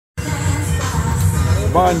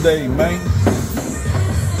Monday, man.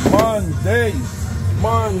 Monday,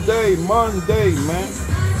 man.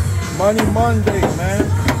 Money Monday, man.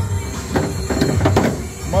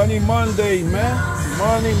 Money Monday, man.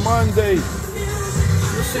 Money Monday.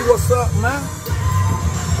 You see what's up, man?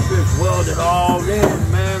 It's welded all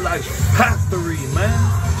in, man, like factory, man.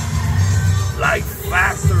 Like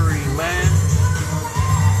factory, man.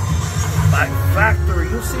 Like factory.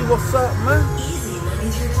 You see what's up, man?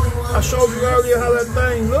 I showed you earlier how that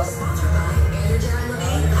thing look.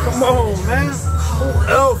 Come on, man. Who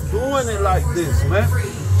else doing it like this, man?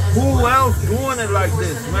 Who else doing it like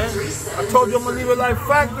this, man? I told you I'm gonna leave it like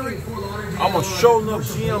factory. I'm gonna show enough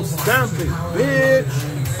GM stamp it,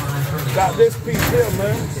 bitch. Got this piece here,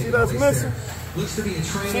 man. See that's missing?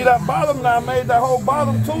 See that bottom now? I made that whole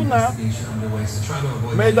bottom too now.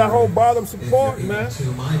 Made that whole bottom support, man.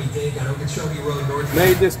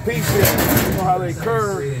 Made this piece here. You know how they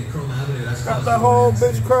curve. Got that whole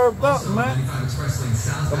bitch curved up, man.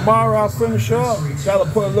 Tomorrow I'll finish her up. Gotta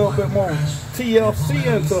put a little bit more TLC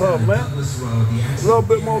into her, man. A little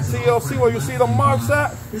bit more TLC where you see the marks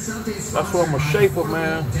at. That's what I'm gonna shape her,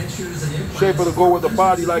 man. Shape her to go with the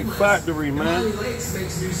body like factory, man.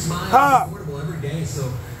 Hop.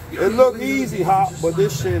 It look easy, Hop, but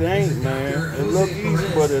this shit ain't, man. It look easy,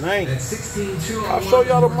 but it ain't. I'll show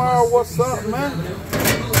y'all tomorrow what's up, man.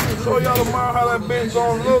 Show y'all tomorrow how that bitch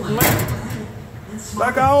gonna look, man.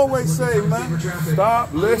 Like I always say, man,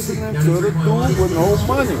 stop listening to the dude with no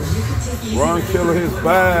money. Run Killer his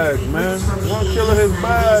bag, man. Run Killer his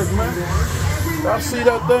bag, man. Y'all see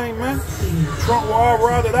that thing, man? Trunk was all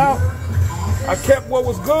rotted out. I kept what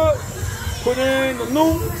was good, put in the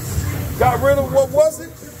new, got rid of what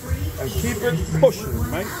wasn't, and keep it pushing,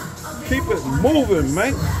 man. Keep it moving,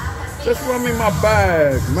 man. Just run me my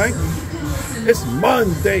bag, man. It's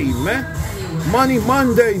Monday, man. Money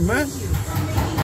Monday, man.